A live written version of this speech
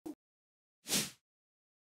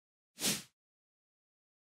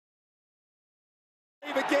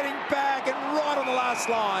But getting back and right on the last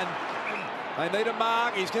line. They need a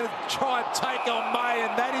mark. He's going to try and take on May,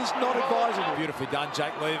 and that is not advisable. Beautifully done,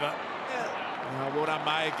 Jake Lever. Well done,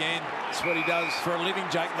 May again. That's what he does for a living,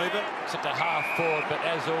 Jake Lever. Except a half forward, but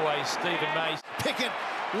as always, Stephen May. Pickett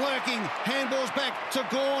lurking, handballs back to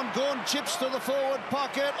Gawn. Gawn chips to the forward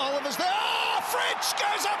pocket. Oliver's there. Oh, French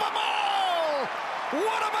goes up a mile.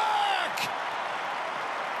 What a mark!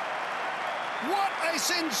 What a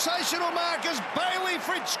sensational mark as Bailey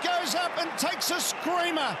Fritsch goes up and takes a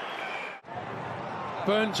screamer.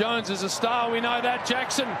 Burne-Jones is a star, we know that.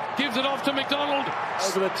 Jackson gives it off to McDonald.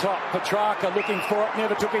 Over the top, Petrarca looking for it,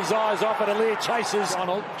 never took his eyes off it. Alir chases.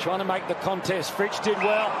 Donald trying to make the contest. Fritsch did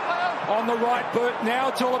well on the right boot. Now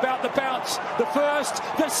it's all about the bounce. The first,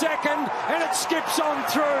 the second, and it skips on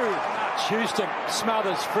through. Houston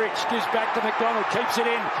smothers Fritsch, gives back to McDonald, keeps it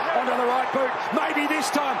in onto the right boot. Maybe this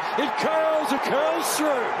time it curls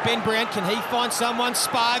through. Ben Brown, can he find someone?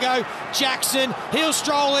 Spargo, Jackson, he'll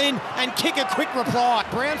stroll in and kick a quick reply.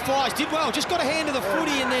 Brown flies, did well, just got a hand to the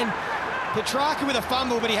footy, and then Petrarca with a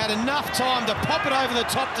fumble, but he had enough time to pop it over the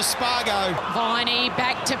top to Spargo. Viney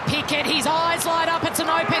back to Pickett, his eyes light up, it's an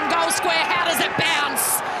open goal square, how does it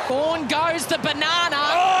bounce? Bourne goes to Bernard.